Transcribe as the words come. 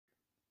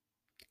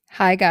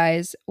Hi,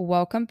 guys.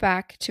 Welcome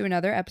back to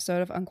another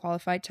episode of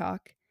Unqualified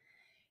Talk.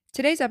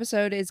 Today's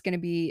episode is going to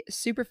be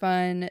super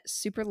fun,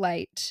 super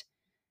light.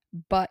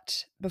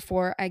 But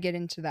before I get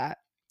into that,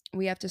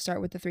 we have to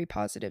start with the three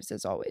positives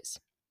as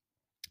always.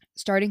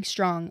 Starting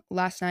strong,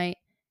 last night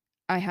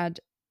I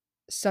had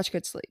such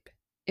good sleep.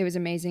 It was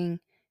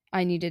amazing.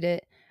 I needed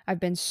it. I've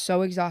been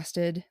so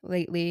exhausted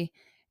lately.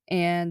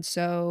 And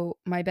so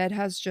my bed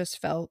has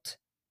just felt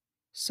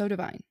so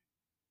divine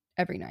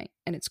every night,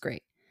 and it's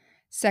great.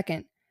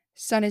 Second,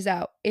 sun is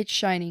out. It's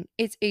shining.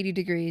 It's 80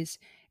 degrees.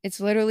 It's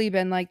literally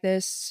been like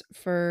this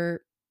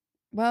for,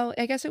 well,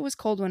 I guess it was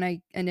cold when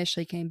I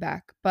initially came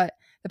back, but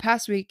the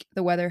past week,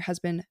 the weather has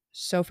been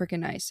so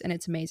freaking nice and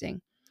it's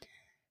amazing.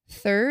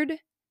 Third,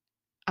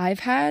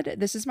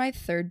 this is my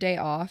third day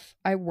off.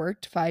 I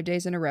worked 5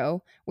 days in a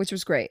row, which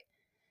was great,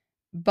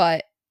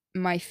 but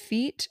my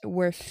feet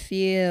were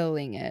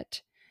feeling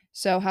it.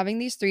 So having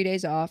these 3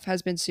 days off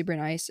has been super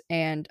nice,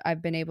 and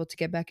I've been able to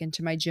get back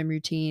into my gym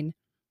routine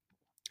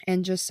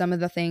and just some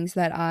of the things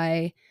that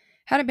I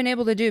hadn't been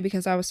able to do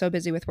because I was so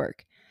busy with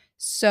work.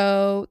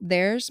 So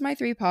there's my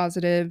three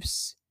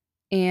positives,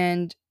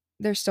 and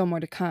there's still more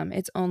to come.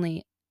 It's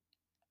only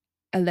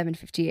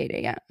 11:58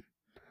 a.m.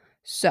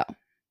 So,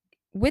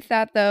 with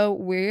that though,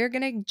 we're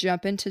going to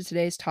jump into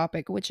today's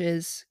topic, which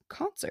is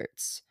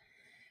concerts.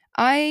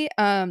 I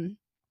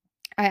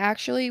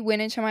actually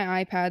went into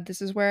my iPad.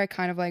 This is where I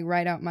kind of like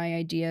write out my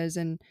ideas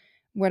and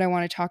what I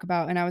want to talk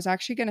about, and I was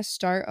actually going to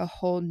start a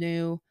whole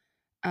new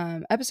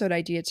episode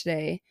idea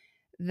today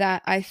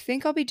that I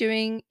think I'll be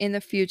doing in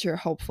the future,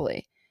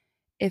 hopefully.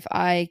 If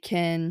I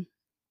can,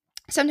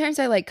 sometimes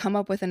I like come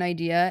up with an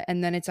idea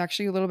and then it's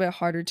actually a little bit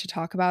harder to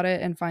talk about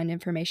it and find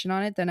information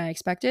on it than I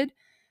expected.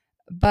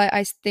 But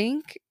I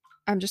think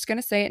I'm just going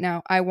to say it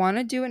now. I want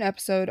to do an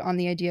episode on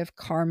the idea of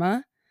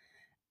karma.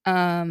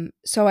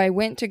 So I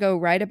went to go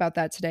write about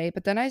that today,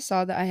 but then I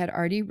saw that I had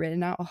already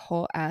written out a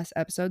whole ass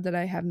episode that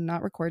I have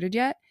not recorded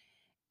yet,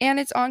 and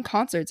it's on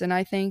concerts, and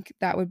I think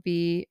that would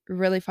be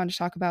really fun to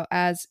talk about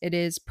as it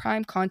is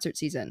prime concert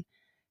season.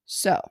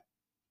 So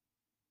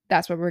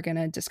that's what we're going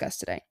to discuss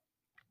today.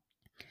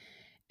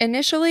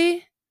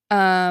 Initially,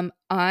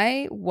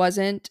 I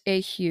wasn't a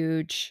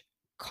huge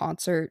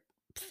concert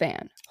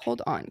fan.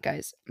 Hold on,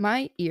 guys.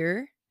 My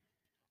ear,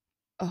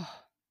 oh,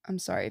 I'm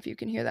sorry if you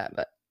can hear that,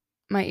 but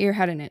my ear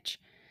had an itch.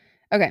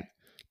 Okay.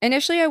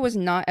 Initially, I was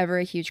not ever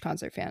a huge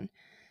concert fan.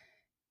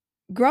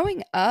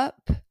 Growing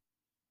up,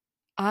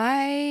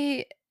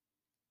 I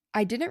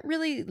I didn't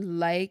really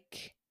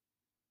like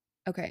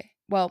Okay.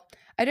 Well,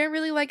 I didn't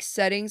really like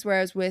settings where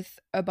I was with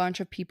a bunch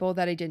of people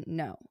that I didn't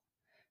know.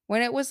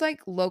 When it was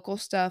like local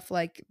stuff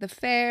like the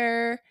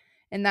fair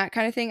and that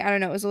kind of thing, I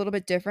don't know, it was a little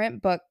bit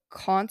different, but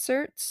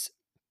concerts,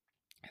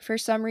 for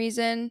some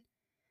reason,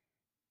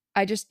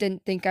 I just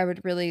didn't think I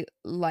would really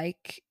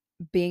like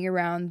being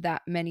around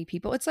that many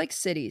people. It's like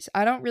cities.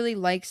 I don't really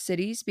like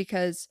cities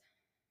because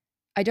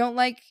I don't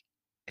like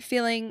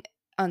feeling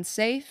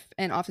unsafe,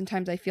 and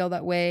oftentimes I feel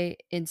that way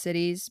in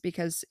cities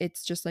because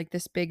it's just like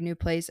this big new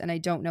place and I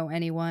don't know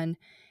anyone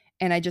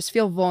and I just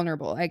feel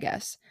vulnerable, I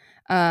guess.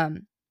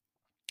 Um,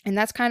 and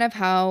that's kind of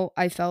how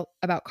I felt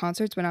about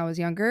concerts when I was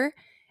younger.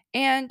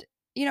 And,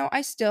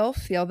 I still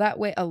feel that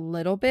way a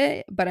little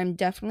bit, but I'm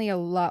definitely a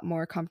lot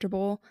more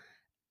comfortable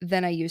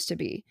than I used to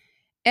be.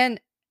 And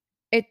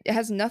it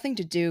has nothing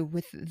to do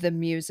with the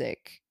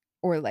music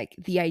or like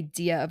the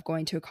idea of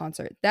going to a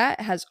concert. That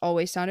has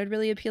always sounded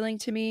really appealing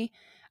to me.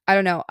 I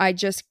don't know. I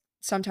just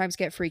sometimes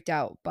get freaked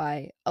out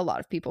by a lot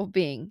of people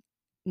being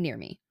near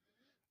me.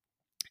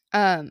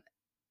 Um,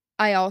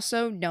 I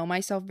also know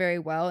myself very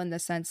well in the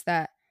sense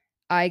that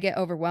I get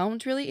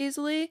overwhelmed really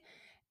easily.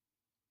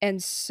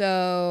 And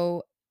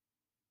so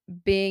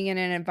being in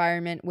an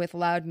environment with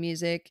loud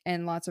music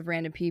and lots of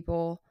random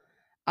people,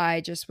 I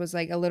just was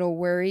like a little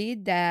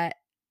worried that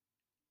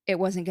it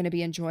wasn't going to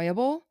be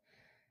enjoyable.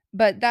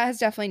 But that has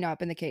definitely not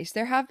been the case.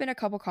 There have been a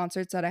couple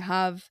concerts that I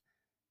have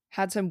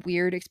had some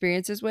weird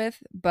experiences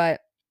with, but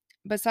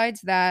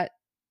besides that,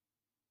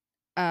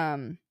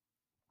 um,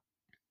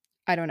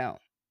 I don't know.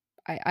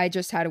 I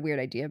just had a weird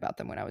idea about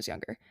them when I was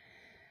younger.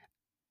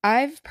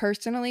 I've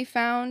personally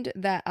found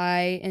that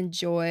I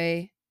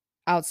enjoy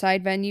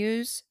outside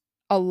venues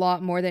a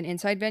lot more than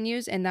inside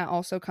venues, and that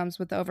also comes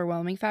with the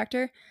overwhelming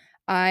factor.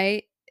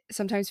 I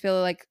sometimes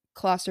feel like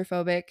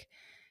claustrophobic.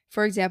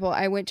 For example,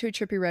 I went to a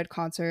Trippie Redd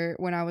concert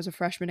when I was a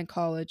freshman in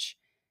college.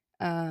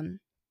 Um,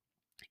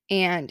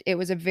 and it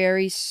was a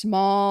very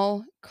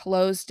small,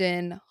 closed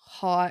in,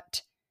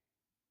 hot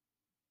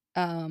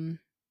um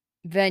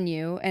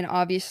venue, and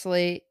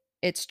obviously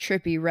it's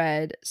Trippie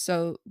Redd,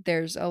 so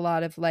there's a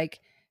lot of like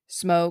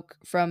smoke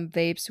from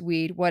vapes,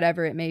 weed,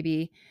 whatever it may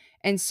be.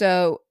 And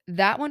so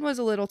that one was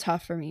a little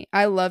tough for me.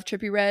 I love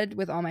Trippie Redd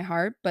with all my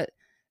heart, but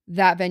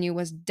that venue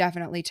was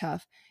definitely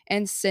tough.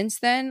 And since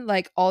then,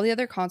 like all the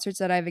other concerts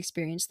that I've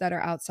experienced that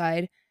are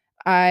outside,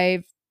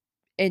 I've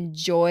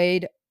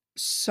enjoyed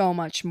so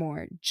much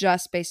more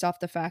just based off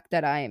the fact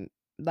that I'm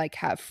like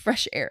have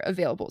fresh air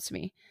available to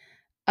me.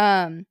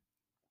 Um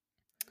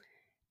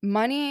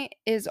Money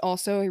is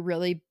also a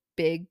really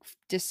big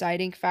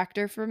deciding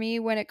factor for me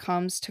when it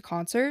comes to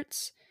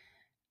concerts.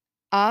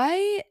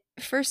 I,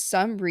 for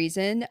some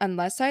reason,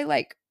 unless I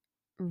like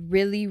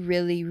really,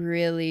 really,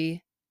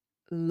 really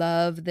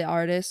love the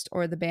artist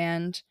or the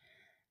band,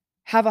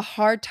 have a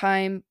hard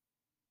time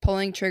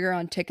pulling trigger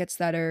on tickets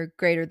that are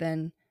greater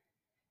than,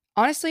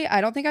 honestly,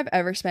 I don't think I've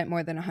ever spent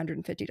more than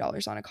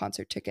 $150 on a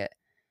concert ticket.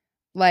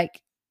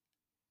 Like,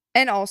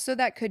 and also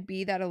that could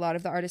be that a lot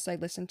of the artists I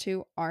listen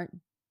to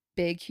aren't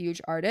big,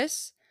 huge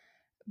artists,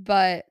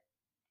 but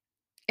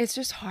it's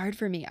just hard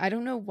for me. I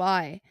don't know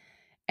why.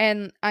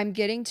 And I'm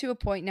getting to a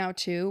point now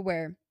too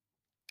where,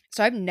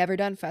 so I've never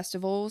done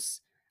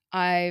festivals.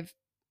 I've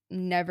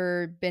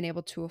never been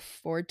able to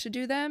afford to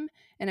do them.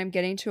 And I'm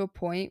getting to a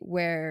point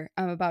where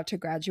I'm about to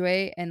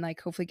graduate and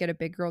like hopefully get a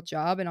big girl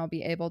job and I'll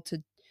be able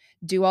to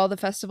do all the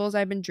festivals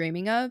I've been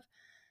dreaming of.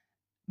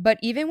 But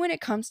even when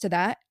it comes to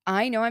that,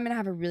 I know I'm going to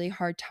have a really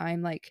hard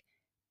time like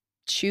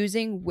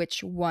choosing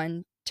which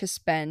one to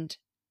spend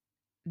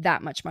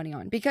that much money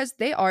on because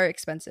they are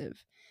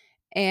expensive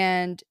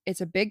and it's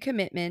a big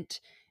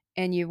commitment,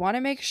 and you want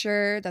to make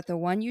sure that the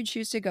one you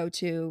choose to go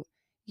to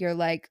you're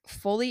like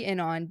fully in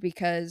on,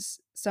 because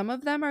some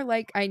of them are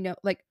like, I know,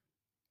 like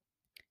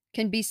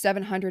can be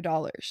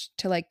 $700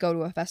 to like go to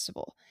a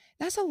festival.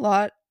 That's a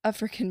lot of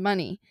freaking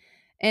money.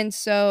 And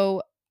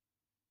so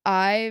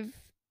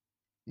I've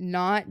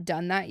not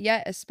done that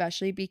yet,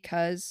 especially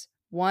because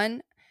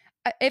one,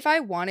 if I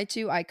wanted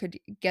to, I could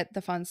get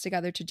the funds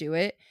together to do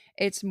it.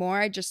 It's more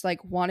I just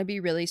like want to be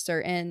really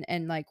certain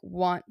and like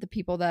want the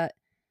people that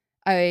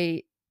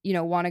I,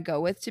 want to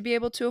go with to be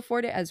able to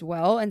afford it as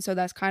well. And so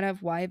that's kind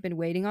of why I've been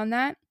waiting on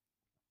that.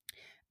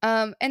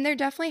 And there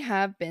definitely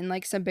have been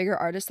like some bigger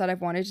artists that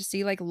I've wanted to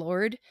see, like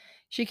Lorde.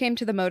 She came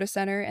to the Moda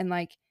Center and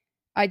like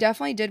I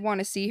definitely did want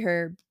to see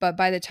her, but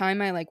by the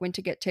time I like went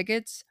to get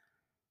tickets,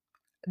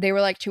 they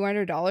were like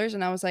 $200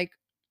 and I was like,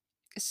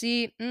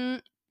 see,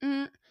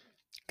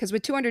 because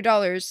with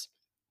 $200,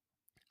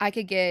 I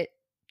could get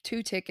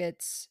two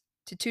tickets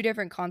to two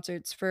different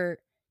concerts for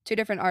two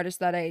different artists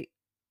that I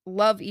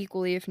love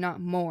equally, if not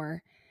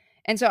more.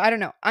 And so I don't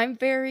know. I'm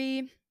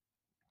very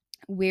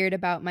weird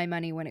about my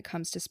money when it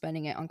comes to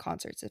spending it on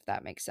concerts, if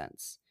that makes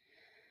sense.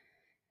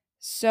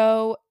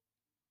 So,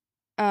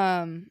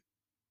 um,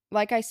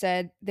 like I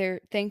said,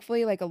 there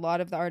thankfully like a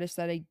lot of the artists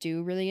that I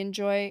do really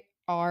enjoy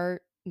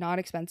are not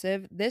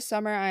expensive. This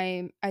summer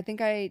I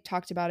think I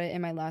talked about it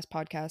in my last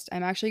podcast.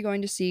 I'm actually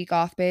going to see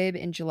Goth Babe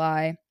in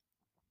July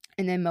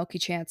and then Milky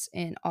Chance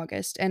in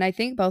August. And I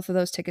think both of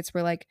those tickets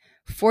were like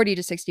 40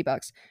 to 60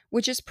 bucks,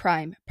 which is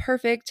prime.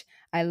 Perfect.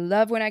 I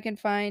love when I can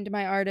find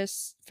my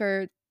artists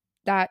for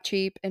that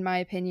cheap, in my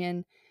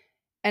opinion.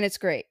 And it's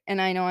great. And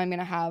I know I'm going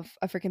to have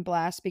a freaking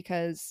blast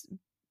because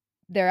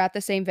they're at the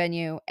same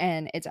venue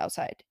and it's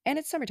outside and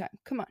it's summertime.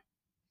 Come on.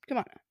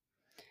 Come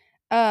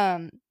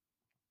on.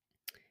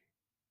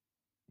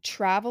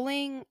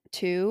 Traveling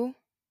to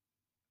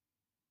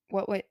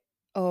what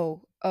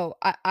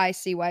I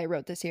see why I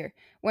wrote this here.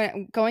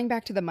 When going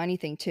back to the money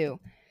thing too,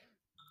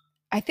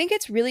 I think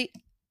it's really,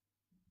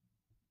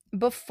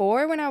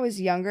 before when I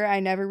was younger, I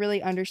never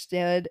really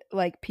understood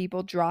like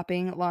people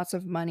dropping lots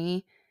of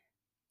money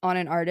on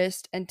an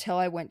artist until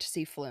I went to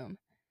see Flume.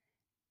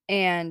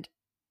 And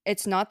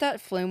it's not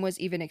that Flume was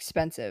even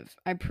expensive.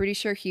 I'm pretty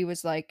sure he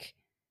was like,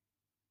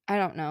 I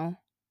don't know,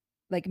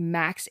 like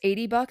max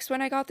 80 bucks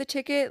when I got the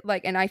ticket.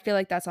 Like, and I feel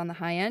like that's on the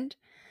high end.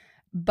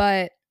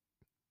 But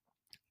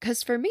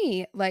because for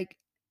me, like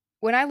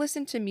when I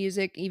listen to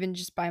music, even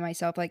just by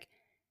myself, like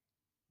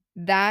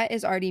that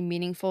is already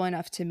meaningful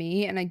enough to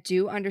me. And I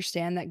do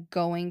understand that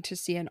going to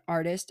see an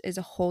artist is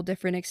a whole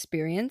different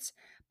experience,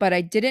 but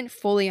I didn't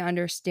fully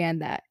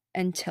understand that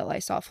until I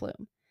saw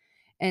Flume.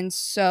 And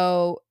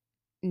so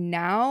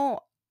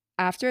now,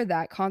 after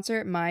that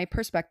concert, my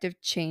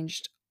perspective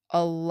changed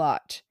a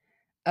lot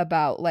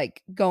about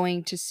like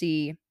going to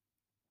see.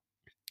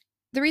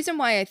 The reason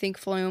why I think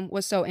Flume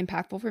was so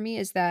impactful for me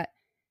is that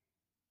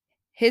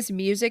his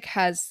music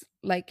has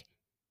like,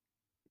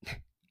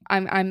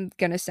 I'm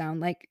gonna sound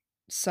like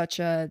such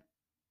a,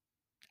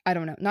 I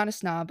don't know, not a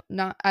snob,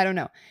 not, I don't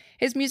know.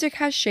 His music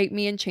has shaped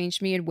me and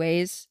changed me in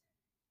ways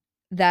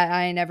that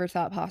I never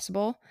thought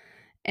possible.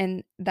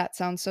 And that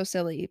sounds so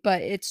silly,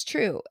 but it's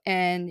true.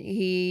 And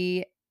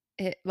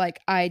like,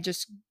 I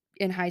just,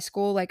 in high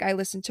school, like, I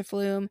listened to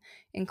Flume.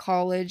 In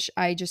college,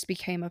 I just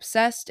became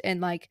obsessed.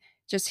 And like,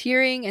 just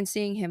hearing and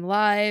seeing him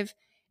live,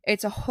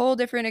 it's a whole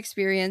different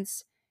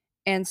experience.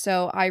 And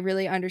so I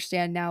really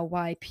understand now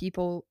why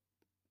people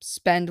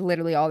spend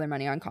literally all their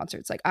money on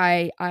concerts. Like,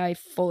 I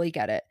fully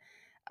get it.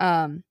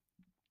 Um,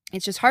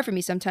 it's just hard for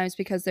me sometimes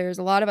because there's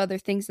a lot of other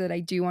things that I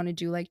do want to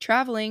do, like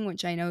traveling,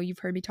 which I know you've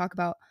heard me talk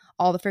about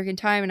all the freaking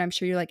time. And I'm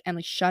sure you're like,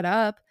 Emily, shut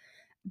up.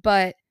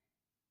 But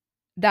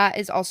that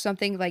is also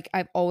something like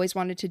I've always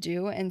wanted to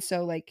do. And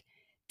so, like,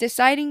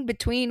 deciding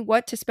between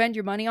what to spend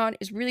your money on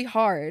is really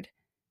hard.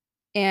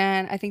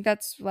 And I think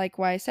that's like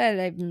why I said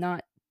I've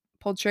not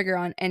pulled trigger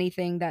on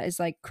anything that is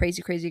like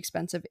crazy, crazy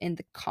expensive in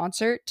the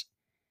concert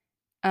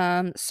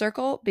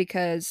circle,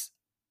 because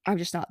I'm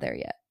just not there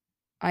yet.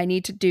 I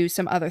need to do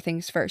some other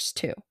things first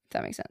too, if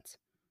that makes sense.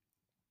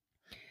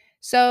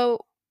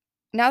 So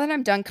now that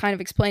I'm done kind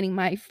of explaining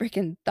my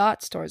freaking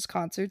thoughts towards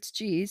concerts,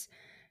 geez,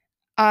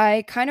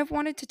 I kind of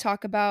wanted to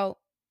talk about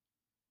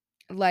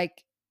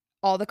like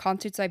all the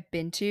concerts I've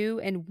been to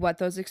and what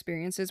those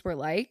experiences were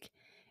like.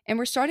 And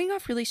we're starting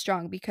off really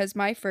strong because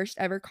my first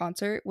ever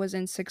concert was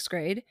in 6th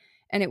grade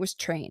and it was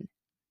Train.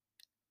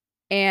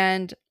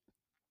 And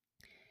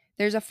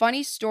there's a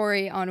funny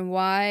story on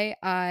why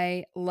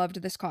I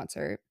loved this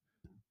concert.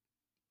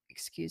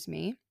 Excuse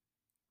me.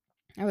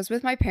 I was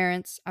with my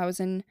parents. I was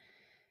in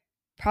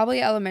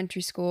probably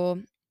elementary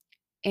school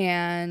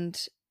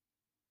and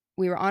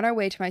we were on our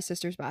way to my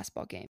sister's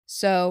basketball game.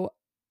 So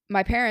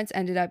my parents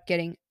ended up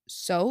getting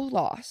so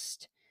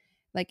lost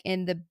like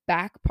in the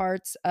back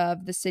parts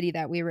of the city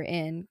that we were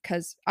in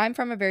cuz I'm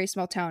from a very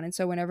small town, and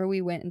so whenever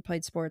we went and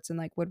played sports and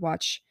like would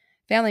watch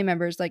family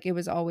members, like it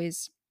was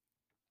always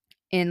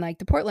in like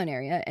the Portland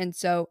area. And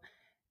so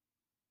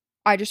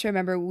I just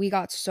remember we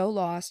got so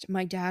lost.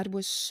 My dad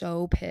was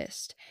so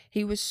pissed.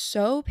 He was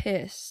so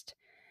pissed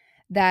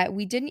that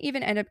we didn't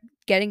even end up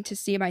getting to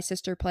see my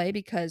sister play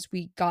because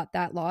we got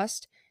that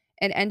lost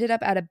and ended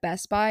up at a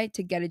Best Buy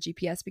to get a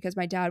GPS because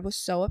my dad was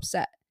so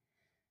upset.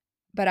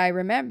 But I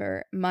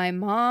remember my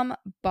mom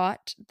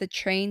bought the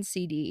Train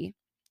CD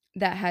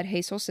that had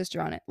Hazel's sister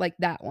on it, like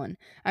that one.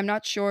 I'm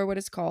not sure what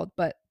it's called,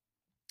 but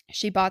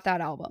she bought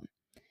that album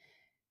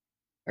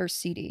or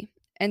CD.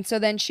 And so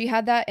then she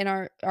had that in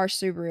our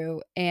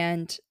Subaru,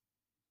 and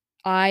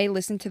I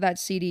listened to that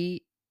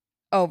CD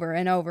over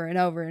and over and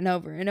over and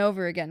over and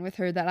over again with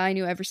her, that I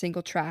knew every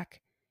single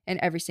track and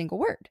every single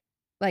word.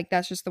 Like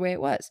that's just the way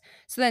it was.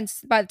 So then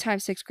by the time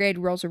 6th grade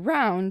rolls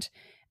around,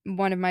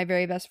 one of my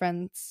very best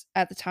friends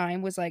at the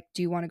time was like,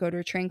 "Do you want to go to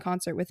a Train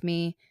concert with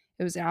me?"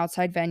 It was an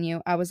outside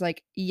venue. I was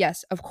like,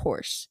 "Yes, of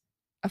course.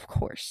 Of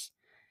course."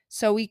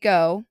 So we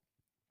go,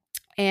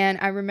 and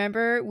I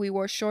remember we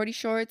wore shorty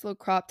shorts, little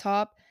crop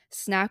top,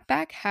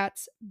 snapback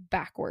hats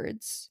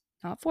backwards,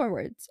 not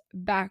forwards,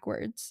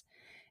 backwards.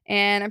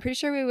 And I'm pretty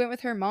sure we went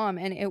with her mom,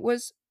 and it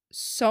was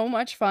so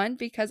much fun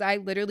because I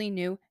literally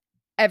knew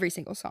every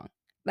single song,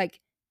 like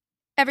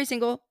every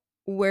single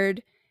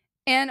word.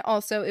 And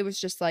also it was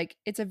just like,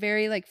 it's a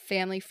very like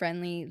family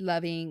friendly,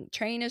 loving.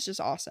 Train is just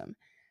awesome.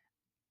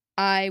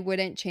 I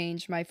wouldn't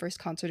change my first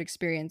concert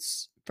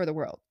experience for the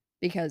world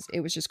because it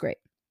was just great.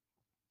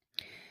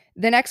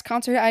 The next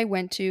concert I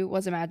went to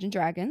was Imagine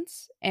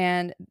Dragons,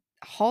 and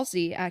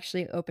Halsey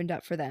actually opened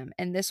up for them.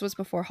 And this was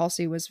before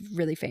Halsey was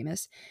really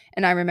famous.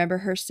 And I remember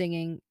her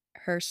singing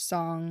her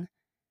song,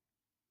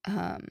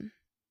 um,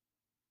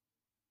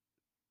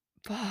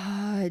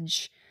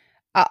 Fudge.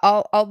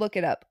 I'll look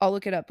it up. I'll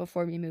look it up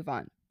before we move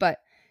on. But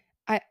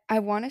I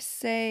want to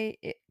say,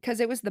 because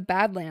it was the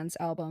Badlands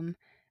album,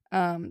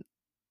 um,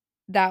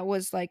 that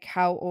was like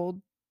how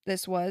old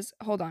this was.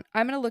 Hold on,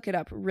 I'm gonna look it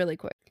up really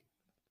quick.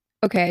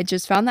 Okay, I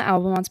just found the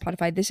album on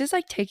Spotify. This is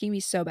like taking me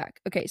so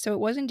back. Okay, so it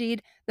was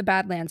indeed the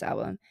Badlands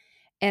album.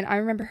 And I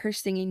remember her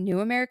singing New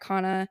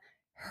Americana,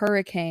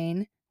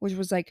 Hurricane, which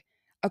was like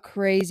a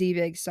crazy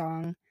big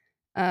song.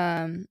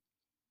 Um,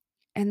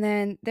 and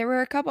then there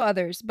were a couple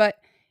others, but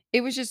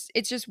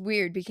it's just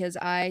weird because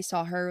I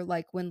saw her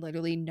like when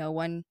literally no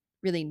one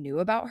really knew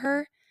about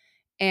her.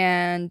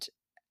 And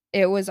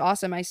it was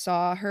awesome. I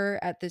saw her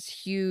at this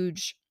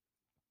huge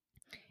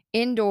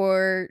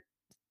indoor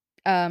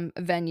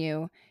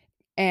venue,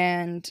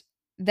 and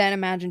then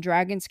Imagine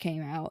Dragons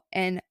came out,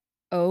 and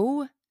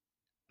oh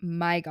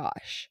my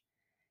gosh.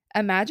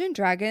 Imagine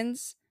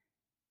Dragons,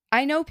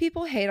 I know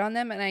people hate on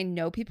them and I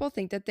know people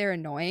think that they're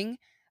annoying,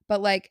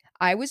 but like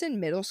I was in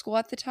middle school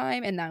at the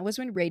time, and that was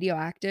when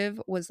Radioactive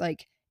was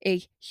like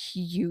a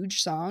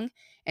huge song.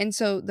 And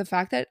so the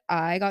fact that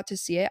I got to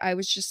see it, I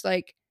was just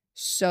like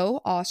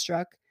so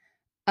awestruck.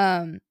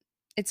 Um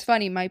it's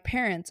funny, my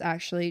parents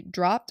actually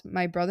dropped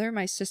my brother,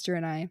 my sister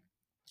and I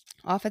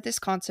off at this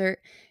concert,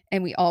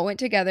 and we all went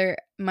together.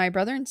 My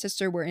brother and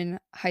sister were in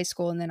high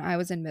school and then I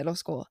was in middle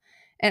school.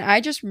 And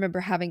I just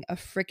remember having a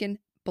freaking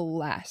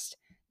blast.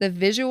 The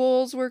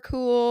visuals were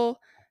cool.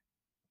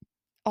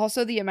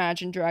 Also, the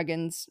Imagine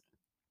Dragons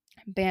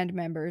band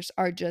members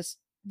are just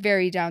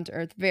very down to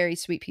earth, very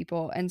sweet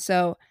people. And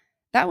so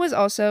that was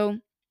also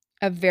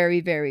a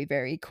very, very,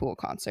 very cool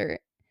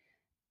concert.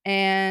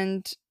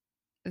 And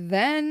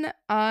then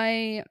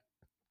I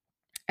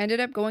ended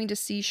up going to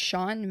see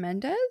Shawn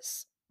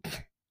Mendes,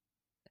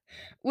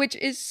 which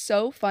is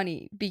so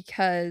funny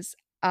because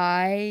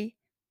I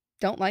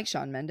don't like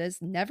Shawn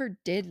Mendes, never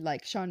did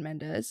like Shawn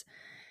Mendes.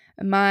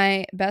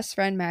 My best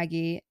friend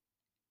Maggie,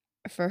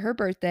 for her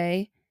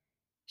birthday,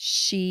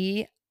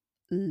 she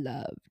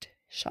loved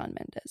Shawn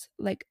Mendes.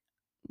 Like,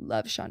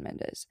 loved Shawn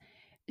Mendes.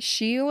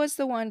 She was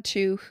the one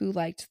too who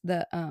liked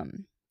the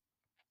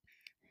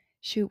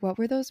shoot, what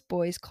were those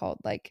boys called?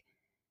 Like,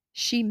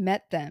 she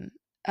met them.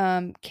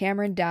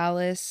 Cameron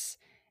Dallas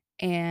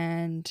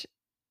and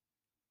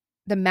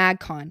the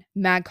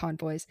MagCon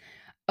boys.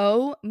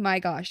 Oh my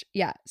gosh.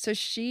 Yeah. So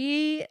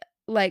she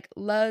like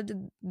loved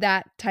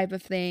that type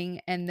of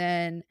thing. And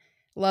then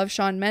love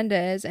Shawn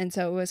Mendes, and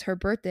so it was her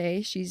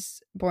birthday.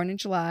 She's born in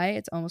July.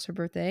 It's almost her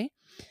birthday.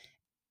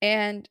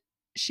 And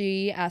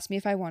she asked me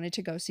if I wanted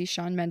to go see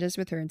Shawn Mendes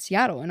with her in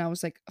Seattle. And I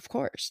was like, of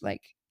course.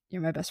 Like,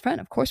 you're my best friend.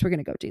 Of course we're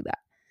going to go do that.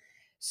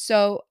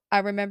 So I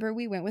remember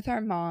we went with our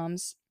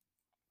moms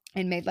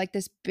and made like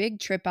this big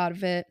trip out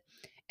of it.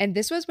 And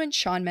this was when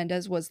Shawn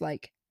Mendes was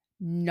like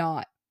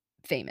not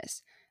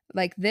famous.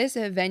 Like this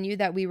venue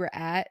that we were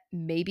at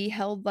maybe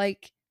held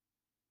like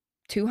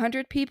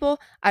 200 people.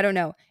 I don't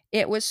know.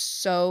 It was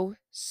so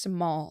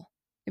small.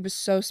 It was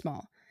so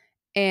small.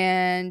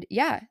 And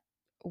yeah,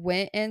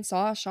 went and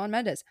saw Shawn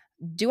Mendes.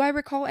 Do I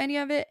recall any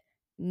of it?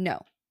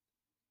 No.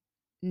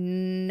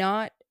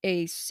 Not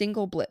a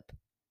single blip.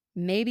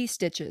 Maybe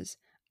Stitches.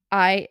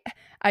 I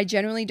I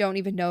generally don't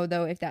even know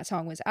though if that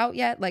song was out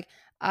yet. Like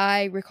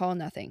I recall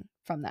nothing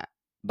from that.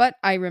 But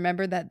I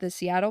remember that the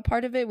Seattle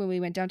part of it when we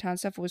went downtown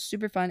stuff was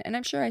super fun, and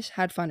I'm sure I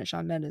had fun at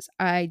Shawn Mendes.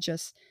 I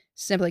just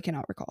simply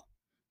cannot recall.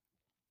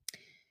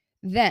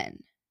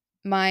 Then,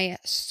 my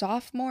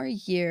sophomore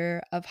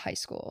year of high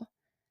school,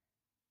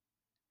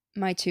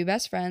 my two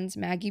best friends,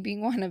 Maggie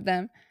being one of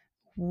them,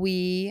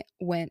 we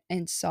went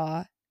and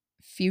saw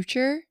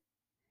Future,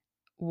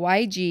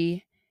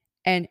 YG,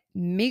 and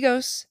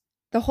Migos.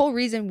 The whole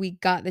reason we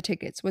got the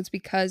tickets was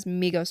because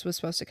Migos was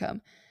supposed to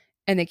come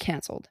and they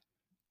canceled.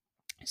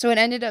 So it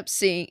ended up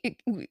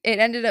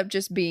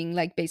just being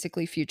like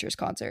basically Future's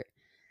concert.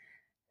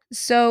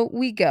 So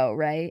we go,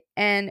 right?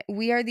 And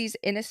we are these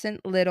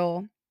innocent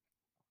little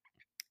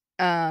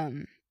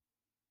um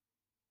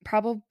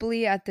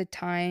probably at the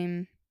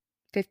time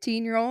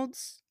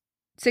 15-year-olds,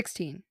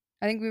 16.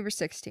 I think we were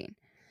 16.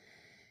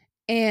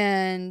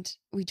 And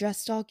we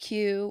dressed all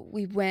cute.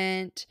 We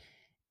went,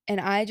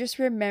 and I just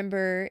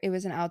remember it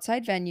was an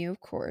outside venue, of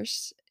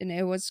course, and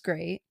it was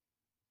great.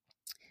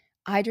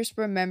 I just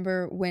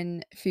remember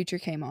when Future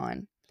came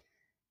on,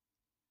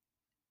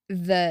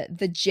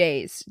 the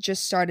J's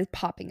just started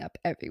popping up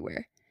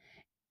everywhere.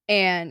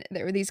 And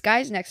there were these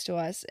guys next to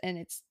us, and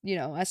it's,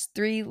 us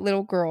three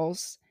little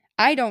girls.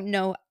 I don't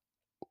know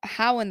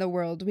how in the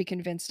world we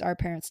convinced our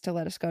parents to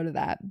let us go to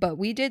that, but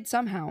we did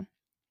somehow.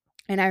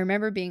 And I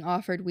remember being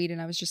offered weed,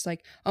 and I was just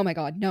like, oh my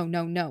God, no,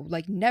 no, no,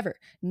 like never,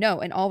 no.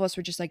 And all of us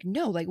were just like,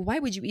 no, like, why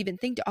would you even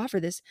think to offer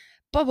this?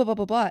 Blah, blah, blah,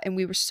 blah, blah. And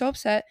we were so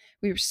upset.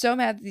 We were so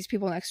mad that these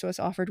people next to us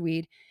offered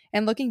weed.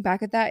 And looking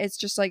back at that, it's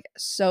just like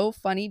so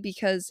funny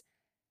because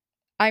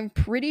I'm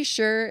pretty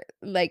sure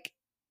like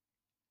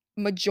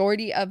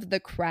majority of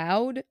the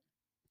crowd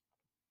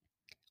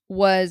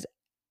was,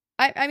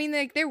 I mean,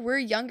 like there were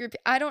younger,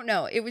 I don't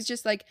know. It was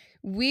just like,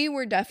 we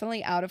were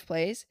definitely out of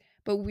place,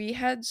 but we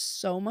had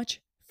so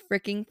much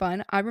freaking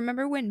fun. I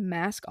remember when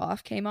Mask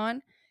Off came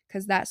on,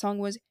 because that song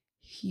was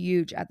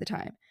huge at the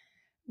time.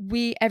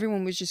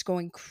 Everyone was just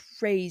going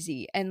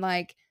crazy. And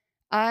like,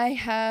 I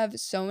have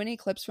so many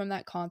clips from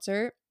that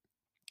concert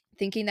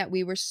thinking that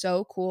we were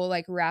so cool,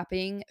 like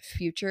rapping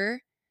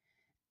Future.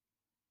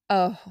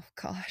 Oh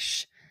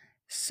gosh.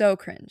 So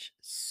cringe.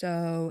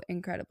 So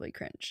incredibly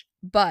cringe.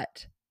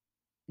 But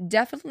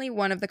definitely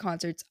one of the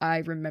concerts I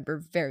remember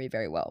very,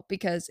 very well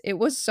because it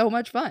was so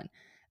much fun.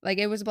 Like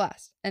it was a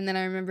blast. And then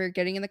I remember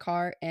getting in the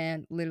car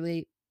and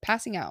literally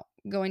passing out,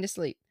 going to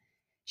sleep.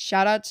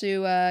 Shout out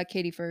to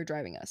Katie for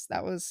driving us.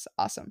 That was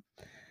awesome.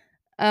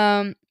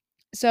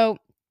 So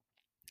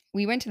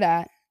we went to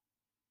that.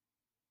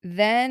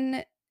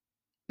 Then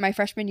my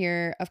freshman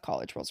year of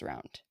college rolls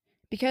around.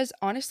 Because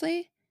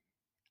honestly,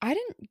 I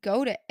didn't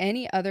go to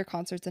any other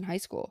concerts in high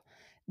school.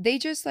 They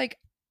just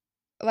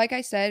like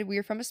I said, we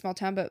were from a small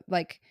town, but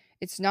like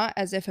it's not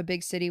as if a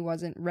big city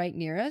wasn't right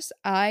near us.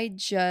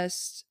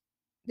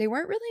 They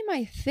weren't really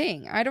my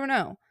thing. I don't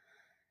know.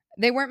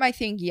 They weren't my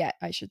thing yet,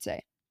 I should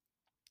say.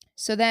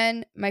 So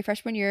then my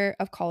freshman year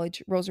of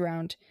college rolls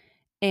around,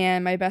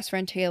 and my best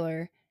friend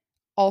Taylor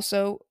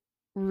also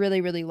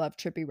really, really loved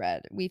Trippie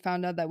Redd. We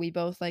found out that we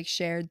both like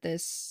shared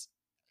this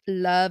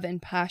love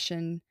and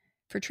passion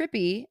for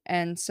Trippie.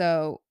 And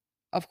so,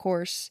 of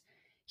course,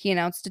 he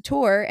announced a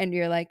tour, and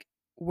you're like,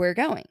 we're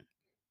going.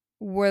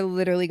 We're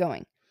literally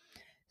going.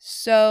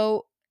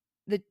 So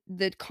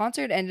the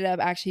concert ended up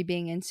actually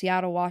being in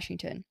Seattle,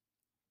 Washington.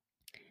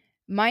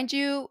 Mind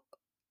you,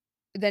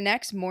 the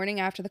next morning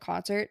after the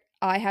concert,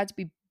 I had to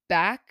be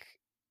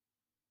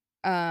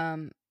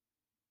um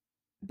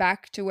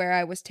back to where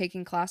I was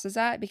taking classes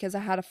at because I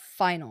had a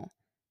final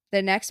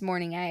the next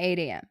morning at 8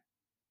 a.m.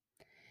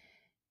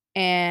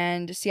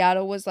 And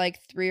Seattle was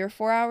like 3 or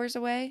 4 hours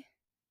away.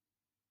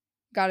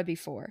 Gotta be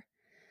 4.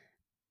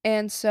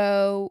 And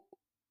so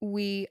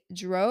we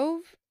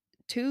drove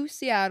to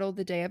Seattle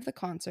the day of the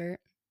concert,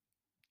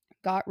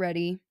 got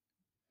ready,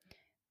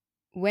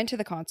 went to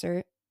the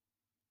concert.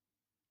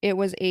 It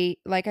was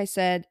like I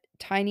said,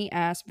 tiny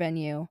ass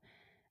venue,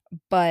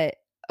 but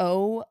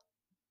oh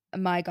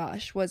my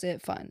gosh, was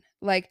it fun.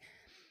 Like,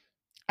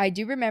 I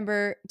do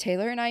remember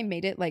Taylor and I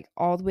made it like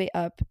all the way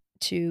up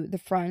to the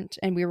front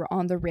and we were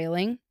on the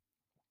railing,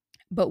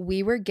 but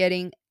we were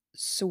getting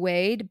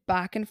swayed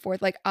back and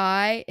forth. Like,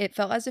 it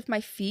felt as if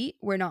my feet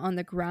were not on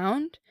the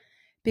ground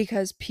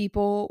because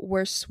people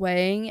were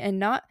swaying and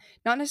not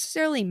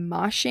necessarily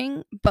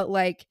moshing, but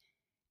like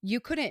you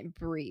couldn't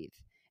breathe.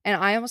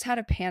 And I almost had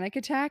a panic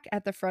attack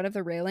at the front of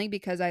the railing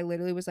because I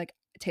literally was like,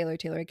 Taylor,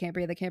 Taylor, I can't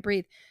breathe, I can't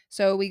breathe.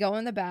 So we go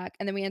in the back,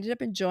 and then we ended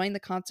up enjoying the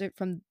concert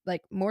from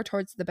like more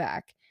towards the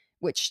back,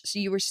 which so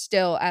you were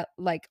still at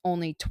like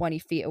only 20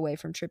 feet away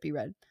from Trippy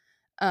Red.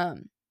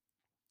 Um,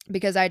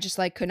 because I just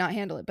like could not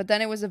handle it. But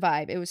then it was a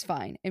vibe. It was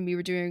fine. And we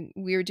were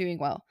doing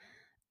well.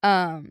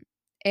 Um,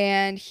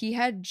 and he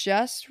had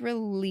just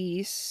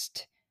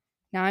released,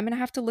 now I'm gonna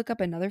have to look up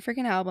another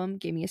freaking album.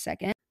 Give me a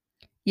second.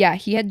 Yeah,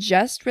 he had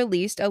just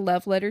released a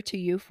Love Letter to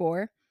You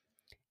 4.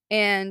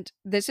 And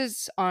this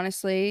is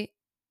honestly,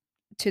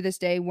 to this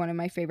day, one of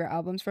my favorite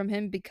albums from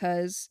him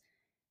because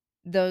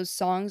those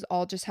songs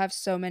all just have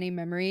so many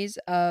memories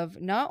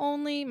of not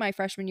only my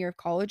freshman year of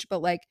college,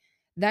 but like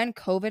then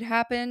COVID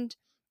happened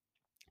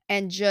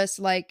and just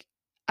like,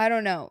 I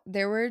don't know,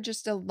 there were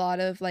just a lot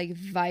of like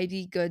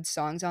vibey good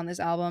songs on this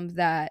album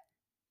that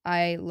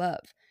I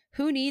love.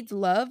 Who Needs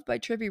Love by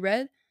Trippie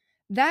Redd?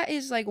 That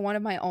is like one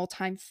of my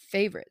all-time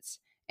favorites.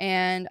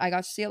 And I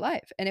got to see it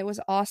live and it was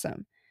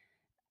awesome.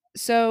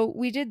 So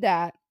we did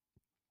that.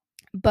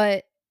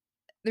 But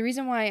the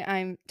reason why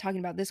I'm talking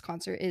about this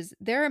concert is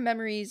there are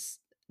memories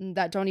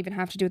that don't even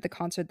have to do with the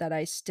concert that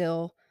I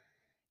still,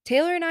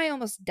 Taylor and I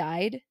almost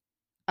died.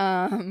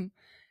 Um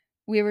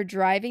we were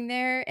driving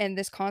there and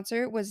this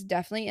concert was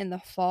definitely in the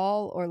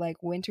fall or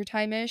like winter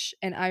time ish,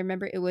 and I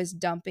remember it was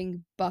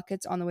dumping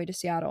buckets on the way to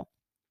Seattle.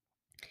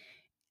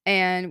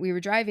 And we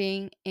were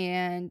driving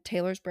and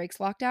Taylor's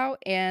brakes locked out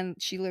and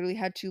she literally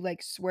had to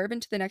like swerve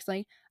into the next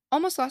lane.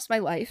 Almost lost my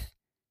life.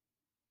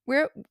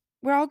 We're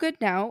all good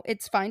now.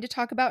 It's fine to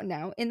talk about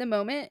now. In the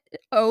moment,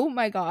 oh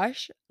my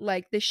gosh,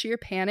 like the sheer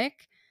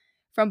panic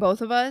from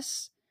both of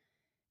us.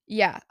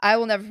 Yeah, I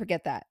will never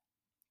forget that.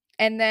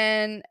 And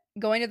then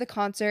going to the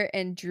concert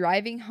and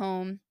driving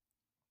home,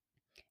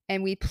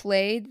 and we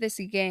played this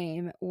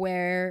game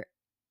where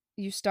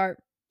you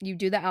start you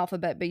do the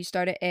alphabet, but you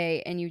start at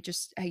A and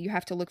you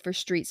have to look for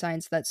street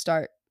signs that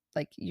start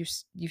like you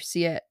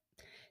see it.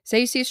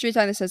 Say you see a street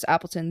sign that says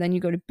Appleton, then you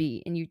go to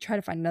B and you try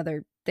to find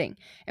another thing.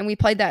 And we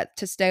played that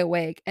to stay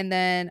awake. And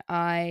then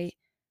I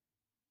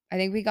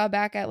think we got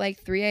back at like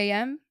 3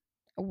 a.m.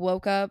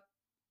 Woke up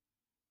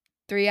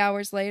 3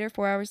 hours later,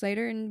 4 hours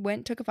later, and went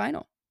and took a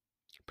final.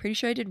 Pretty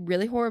sure I did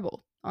really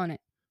horrible on it.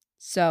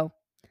 So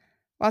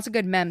lots of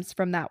good memes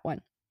from that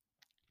one.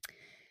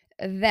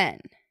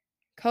 Then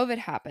COVID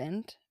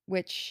happened,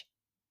 which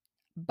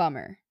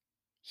bummer.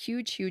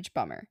 Huge, huge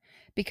bummer.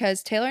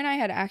 Because Taylor and I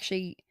had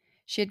actually,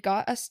 she had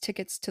got us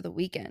tickets to the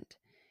weekend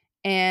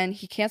and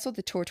he canceled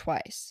the tour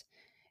twice.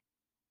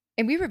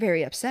 And we were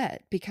very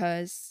upset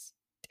because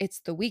it's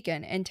the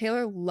weekend and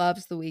Taylor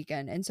loves the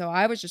weekend. And so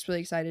I was just really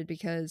excited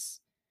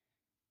because,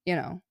 you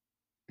know,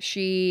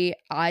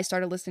 I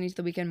started listening to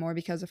the weekend more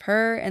because of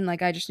her. And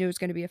like, I just knew it was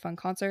going to be a fun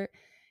concert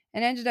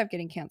and it ended up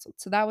getting canceled.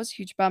 So that was a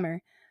huge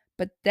bummer.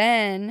 But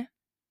then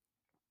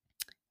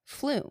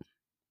Flume.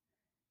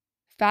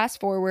 Fast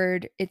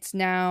forward, it's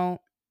now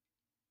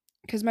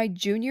because my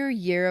junior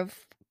year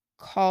of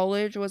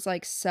college was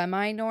like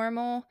semi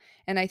normal.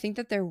 And I think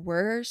that there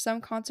were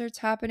some concerts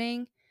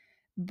happening,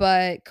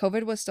 but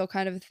COVID was still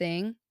kind of a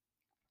thing.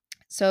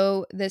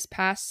 So this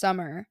past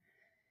summer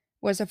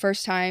was the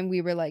first time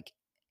we were like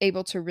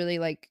able to really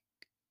like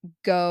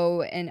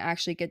go and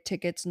actually get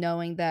tickets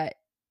knowing that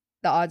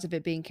the odds of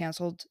it being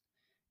canceled,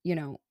 you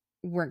know,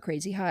 weren't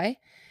crazy high.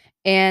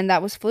 And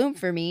that was Flume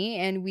for me.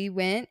 And we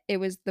went. It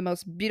was the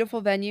most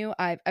beautiful venue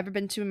I've ever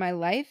been to in my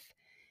life.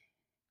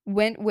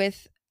 Went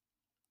with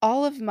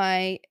all of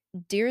my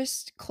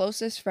dearest,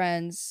 closest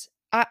friends.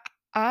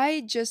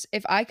 I just,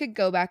 if I could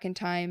go back in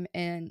time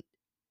and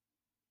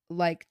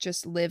like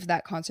just live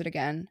that concert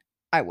again,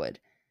 I would.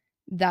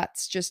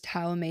 That's just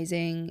how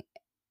amazing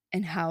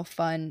and how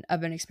fun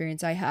of an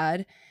experience I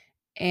had.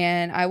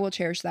 And I will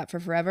cherish that for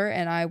forever.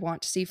 And I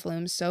want to see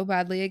Flume so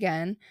badly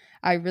again.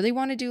 I really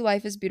want to do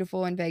Life is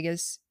Beautiful in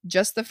Vegas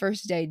just the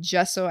first day,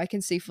 just so I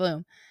can see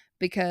Flume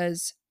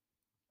because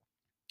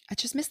I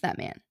just miss that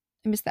man.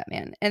 I miss that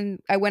man. And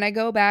when I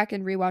go back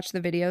and rewatch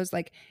the videos,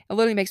 like it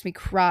literally makes me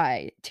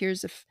cry,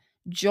 tears of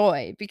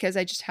joy because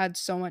I just had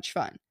so much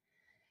fun.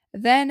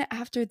 Then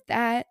after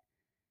that,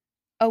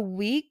 a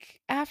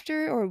week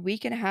after or a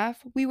week and a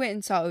half, we went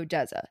and saw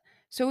Odessa.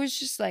 So it was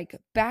just like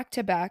back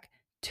to back,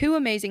 two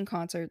amazing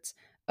concerts.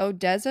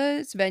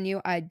 Odessa's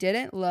venue I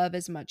didn't love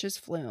as much as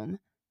Flume,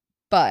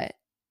 but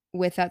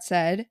with that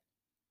said,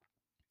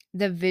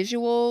 the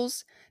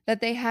visuals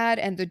that they had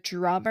and the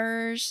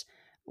drummers,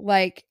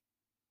 like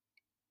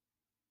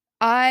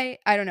I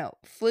don't know,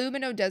 Flume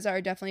and Odessa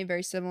are definitely a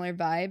very similar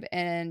vibe,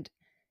 and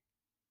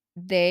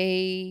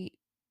they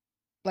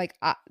like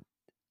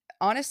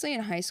honestly,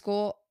 in high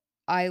school,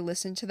 I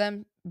listened to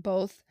them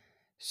both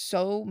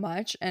so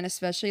much, and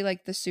especially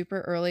like the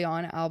super early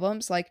on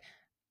albums. Like,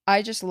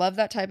 I just love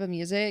that type of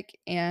music,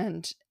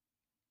 and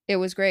it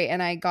was great.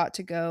 And I got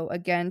to go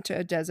again to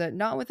Odessa,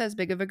 not with as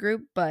big of a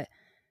group, but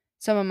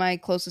some of my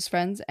closest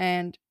friends,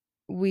 and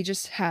we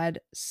just had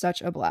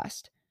such a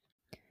blast.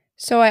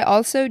 So I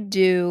also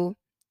do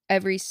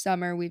every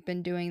summer. We've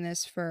been doing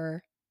this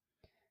for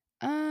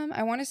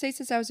I want to say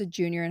since I was a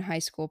junior in high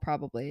school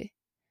probably.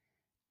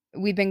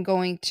 We've been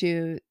going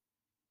to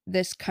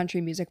this country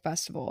music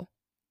festival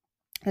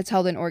that's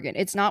held in Oregon.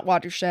 It's not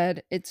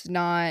Watershed. It's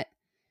not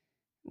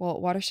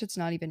well, Watershed's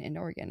not even in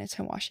Oregon. It's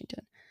in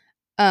Washington.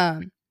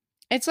 Um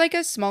it's like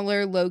a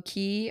smaller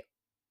low-key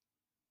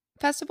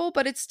festival,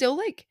 but it's still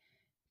like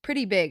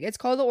pretty big. It's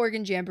called the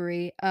Oregon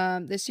Jamboree.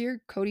 This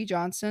year Cody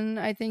Johnson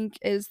I think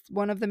is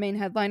one of the main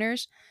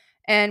headliners,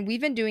 and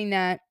we've been doing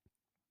that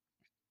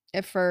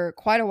for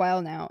quite a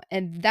while now.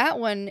 And that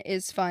one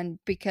is fun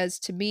because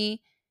to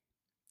me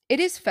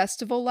it is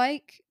festival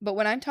like, but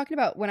when I was talking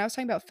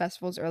about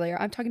festivals earlier,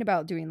 I'm talking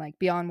about doing like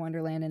Beyond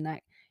Wonderland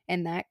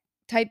and that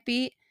type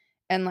beat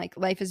and like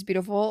Life is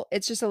Beautiful.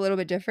 It's just a little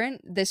bit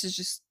different. This is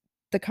just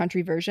the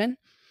country version.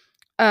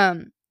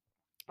 Um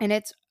and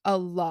it's a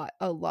lot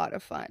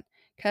of fun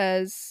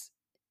cuz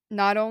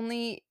not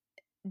only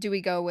do we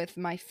go with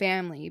my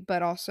family,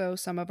 but also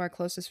some of our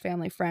closest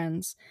family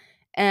friends.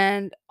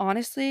 And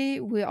honestly,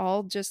 we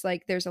all just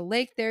like there's a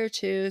lake there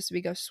too, so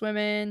we go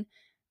swimming.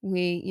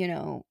 We,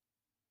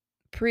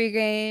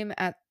 pregame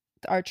at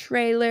our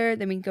trailer,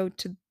 then we go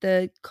to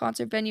the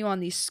concert venue on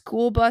these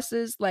school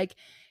buses. Like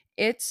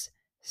it's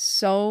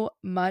so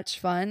much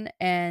fun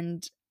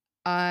and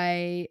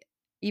I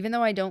even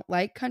though I don't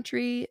like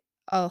country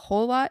a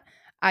whole lot,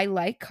 I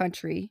like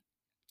country.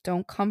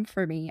 Don't come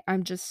for me.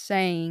 I'm just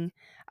saying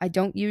I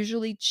don't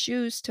usually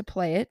choose to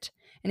play it.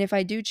 And if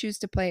I do choose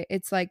to play it,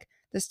 it's like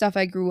the stuff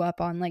I grew up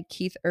on, like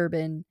Keith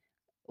Urban,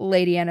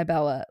 Lady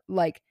Annabella,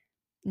 like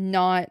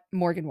not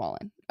Morgan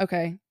Wallen.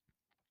 Okay.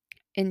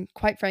 And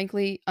quite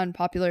frankly,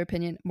 unpopular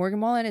opinion,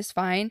 Morgan Wallen is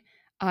fine.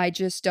 I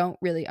just don't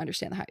really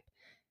understand the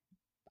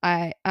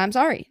hype. I'm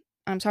sorry.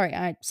 I'm sorry.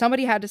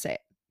 Somebody had to say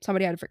it.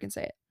 Somebody had to freaking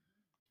say it.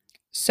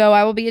 So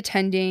I will be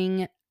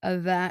attending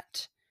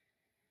that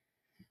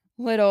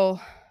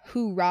little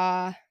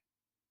hoorah,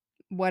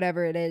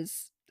 whatever it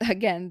is,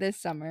 again this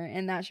summer,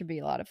 and that should be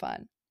a lot of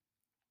fun.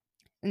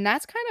 And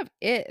that's kind of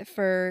it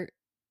for,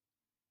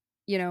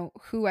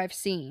 who I've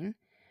seen.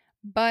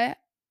 But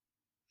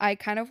I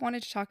kind of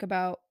wanted to talk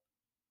about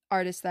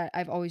artists that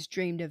I've always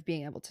dreamed of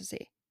being able to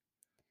see.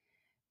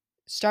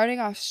 Starting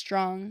off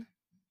strong,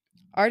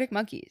 Arctic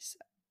Monkeys.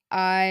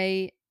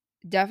 I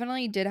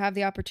definitely did have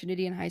the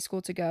opportunity in high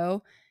school to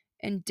go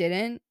and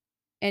didn't.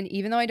 And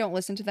even though I don't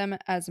listen to them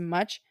as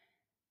much,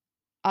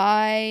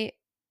 I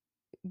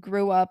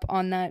grew up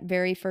on that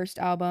very first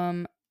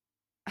album.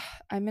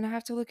 I'm going to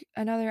have to look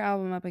another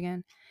album up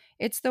again.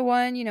 It's the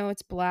one,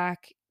 it's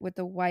black with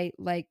the white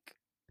like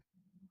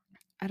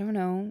I don't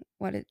know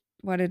what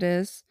it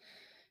is.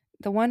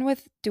 The one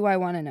with Do I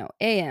Want to Know?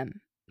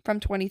 AM from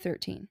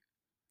 2013.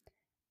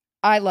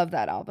 I love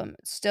that album.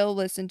 Still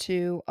listen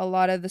to a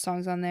lot of the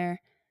songs on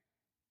there.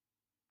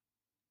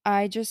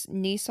 I just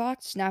knee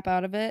socked, snap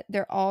out of it.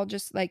 They're all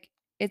just like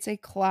it's a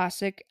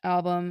classic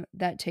album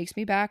that takes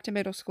me back to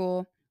middle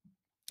school,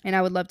 and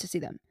I would love to see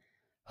them.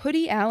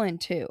 Hoodie Allen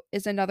too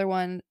is another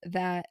one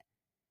that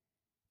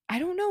I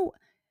don't know.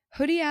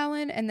 Hoodie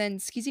Allen and then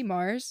Skeezy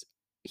Mars.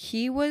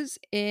 He was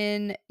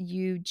in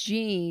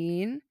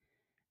Eugene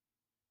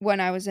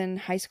when I was in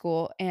high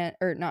school and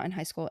or not in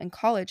high school, in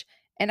college,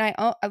 and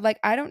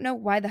I don't know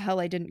why the hell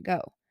I didn't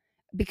go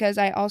because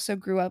I also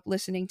grew up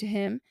listening to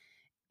him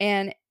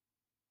and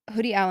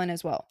Hoodie Allen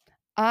as well.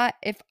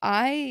 If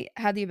I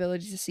had the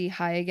ability to see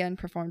High Again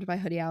performed by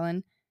Hoodie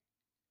Allen,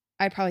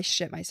 I'd probably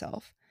shit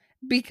myself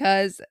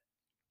because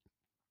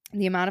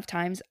the amount of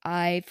times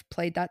I've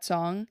played that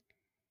song,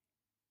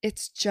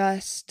 it's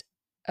just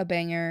a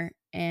banger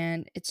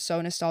and it's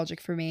so nostalgic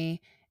for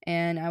me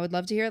and I would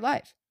love to hear it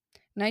live.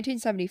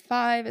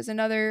 1975 is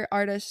another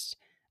artist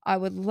I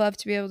would love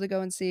to be able to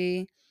go and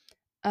see.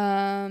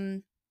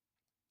 I'm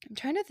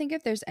trying to think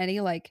if there's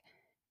any like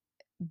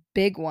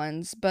big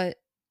ones, but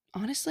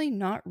honestly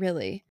not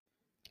really.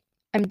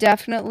 I'm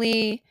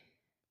definitely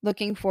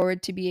looking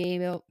forward to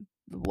being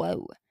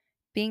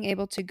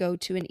able to go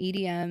to an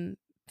EDM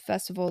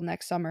festival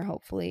next summer,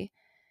 hopefully.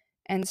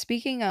 And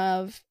speaking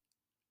of,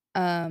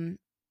 um,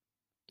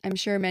 I'm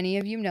sure many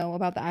of you know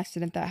about the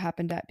accident that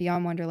happened at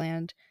Beyond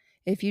Wonderland.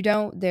 If you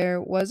don't,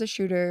 there was a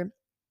shooter,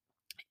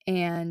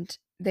 and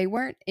they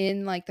weren't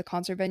in like the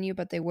concert venue,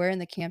 but they were in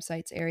the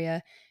campsites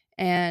area.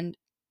 And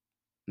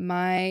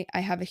I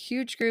have a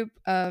huge group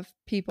of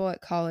people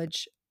at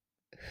college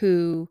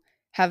who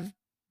have,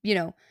 you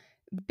know,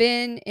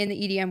 been in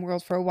the EDM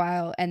world for a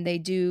while and they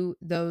do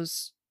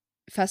those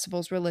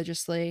festivals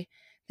religiously.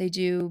 They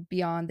do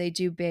Beyond, they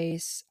do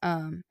Bass,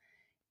 and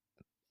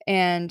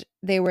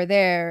they were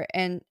there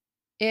and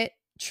it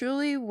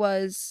truly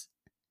was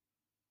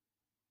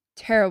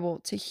terrible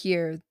to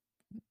hear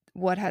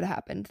what had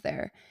happened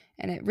there.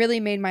 And it really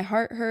made my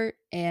heart hurt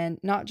and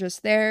not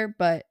just there,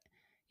 but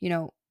you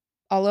know,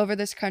 all over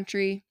this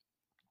country.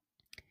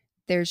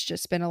 There's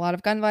just been a lot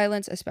of gun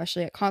violence,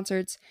 especially at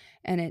concerts,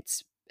 and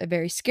it's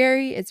very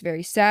scary, it's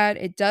very sad.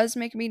 It does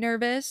make me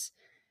nervous.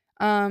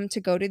 to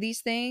go to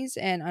these things,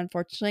 and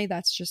unfortunately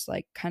that's just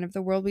like kind of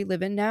the world we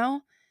live in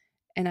now,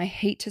 and I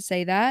hate to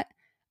say that,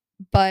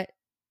 but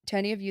to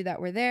any of you that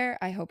were there,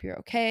 I hope you're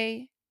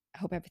okay. I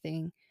hope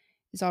everything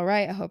is all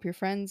right. I hope your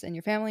friends and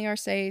your family are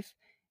safe,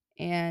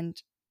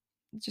 and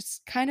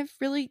just kind of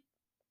really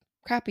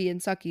crappy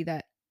and sucky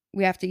that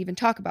we have to even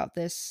talk about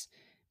this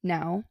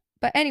now.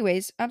 But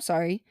anyways, I'm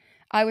sorry.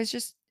 I was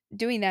just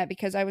doing that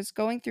because I was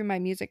going through my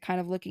music kind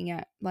of looking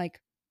at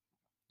like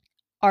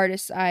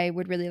artists I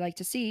would really like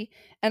to see,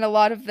 and a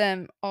lot of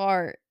them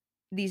are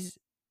these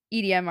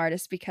EDM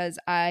artists because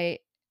I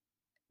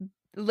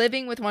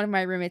living with one of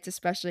my roommates,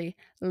 especially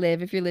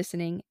Liv, if you're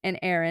listening, and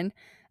Aaron,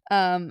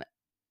 um,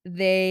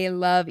 they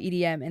love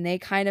EDM and they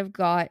kind of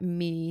got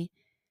me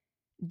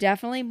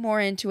definitely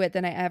more into it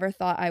than I ever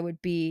thought I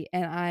would be.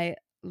 And I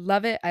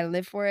love it. I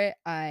live for it.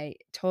 I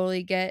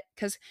totally get,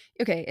 because,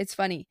 okay, it's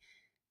funny.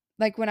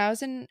 Like when I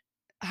was in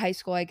high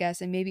school, I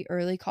guess, and maybe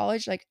early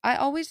college, like I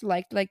always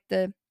liked like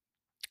the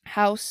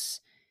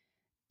house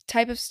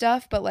type of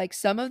stuff, but like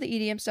some of the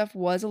EDM stuff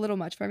was a little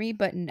much for me,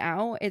 but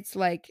now it's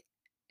like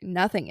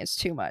nothing is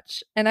too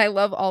much. And I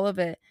love all of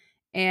it.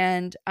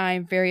 And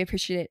I'm very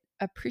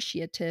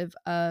appreciative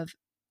of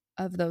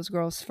those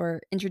girls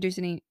for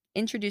introducing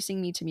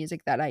me to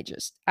music that I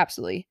just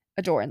absolutely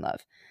adore and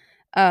love.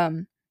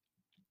 Um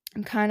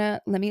I'm kind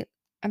of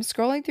I'm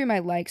scrolling through my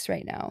likes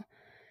right now.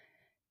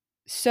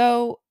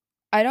 So,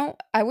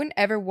 I wouldn't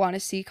ever want to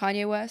see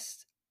Kanye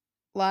West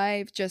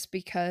live just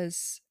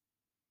because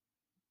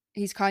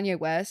he's Kanye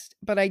West,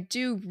 but I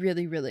do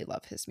really, really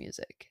love his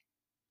music.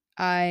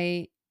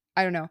 I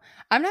I don't know.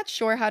 I'm not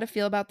sure how to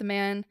feel about the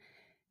man.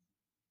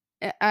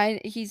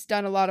 He's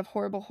done a lot of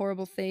horrible,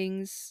 horrible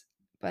things,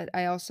 but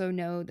I also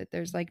know that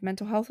there's like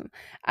mental health.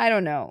 I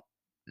don't know.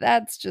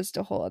 That's just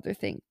a whole other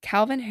thing.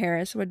 Calvin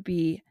Harris would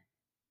be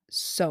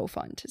so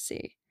fun to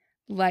see.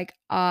 Like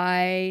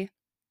I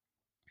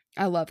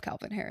love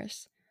Calvin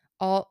Harris.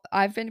 All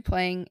I've been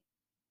playing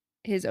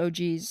his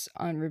OGs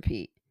on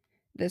repeat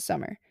this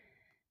summer.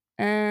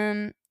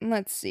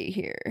 Let's see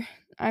here.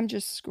 I'm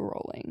just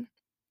scrolling.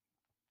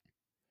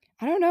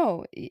 I don't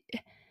know.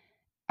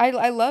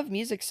 I love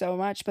music so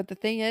much, but the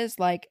thing is,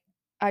 like,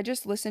 I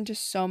just listen to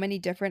so many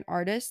different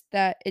artists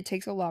that it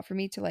takes a lot for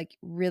me to like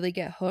really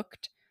get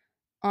hooked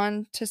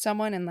onto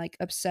someone and like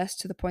obsessed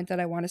to the point that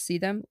I want to see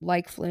them.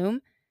 Like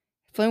Flume.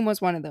 Flume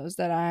was one of those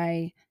that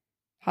I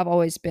have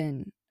always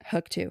been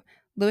hooked to.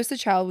 Louis the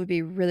Child would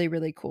be really,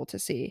 really cool to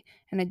see,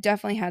 and I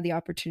definitely had the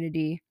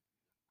opportunity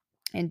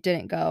and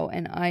didn't go,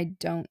 and I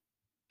don't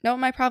know what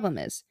my problem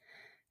is.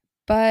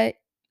 But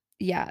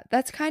yeah,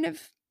 that's kind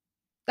of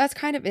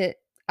it.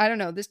 I don't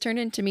know. This turned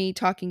into me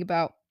talking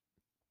about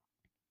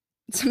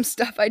some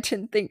stuff I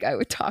didn't think I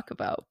would talk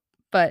about.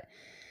 But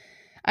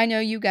I know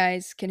you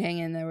guys can hang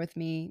in there with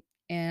me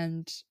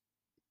and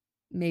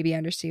maybe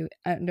understand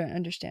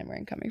where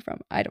I'm coming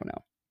from. I don't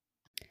know.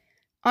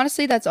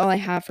 Honestly, that's all I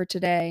have for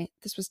today.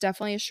 This was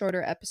definitely a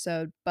shorter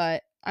episode,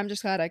 but I'm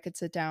just glad I could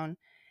sit down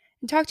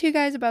and talk to you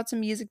guys about some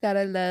music that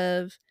I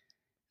love.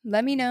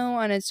 Let me know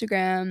on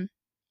Instagram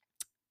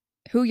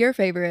who your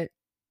favorite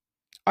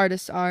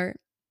artists are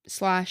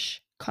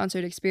slash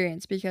concert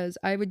experience, because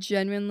I would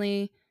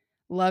genuinely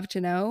love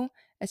to know,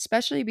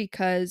 especially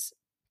because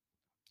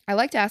I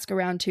like to ask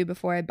around too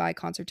before I buy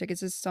concert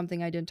tickets. This is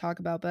something I didn't talk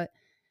about, but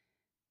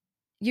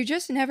you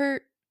just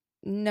never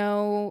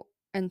know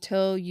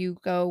until you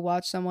go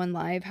watch someone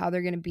live how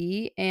they're going to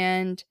be.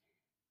 And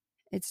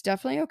it's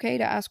definitely okay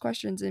to ask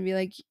questions and be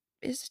like,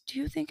 do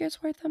you think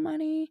it's worth the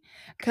money?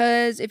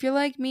 Because if you're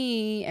like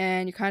me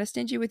and you're kind of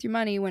stingy with your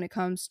money when it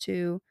comes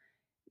to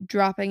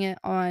dropping it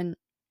on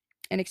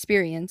an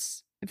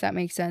experience, if that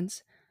makes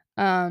sense,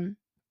 um,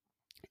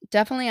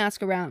 definitely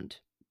ask around,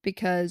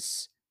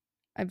 because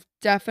I've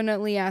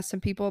definitely asked some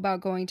people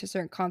about going to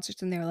certain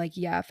concerts and they were like,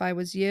 yeah, if I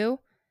was you,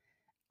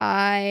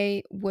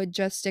 I would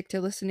just stick to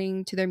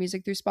listening to their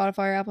music through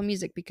Spotify or Apple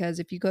Music, because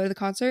if you go to the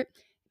concert,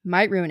 it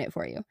might ruin it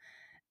for you.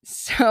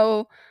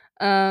 So,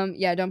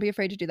 yeah, don't be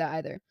afraid to do that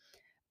either.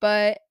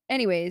 But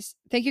anyways,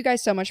 thank you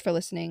guys so much for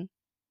listening.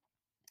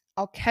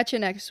 I'll catch you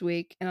next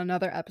week in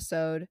another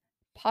episode,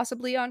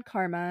 possibly on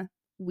Karma.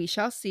 We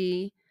shall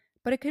see,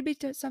 but it could be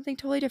something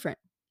totally different.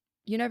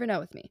 You never know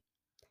with me.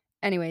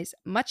 Anyways,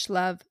 much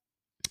love.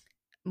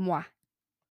 Mwah.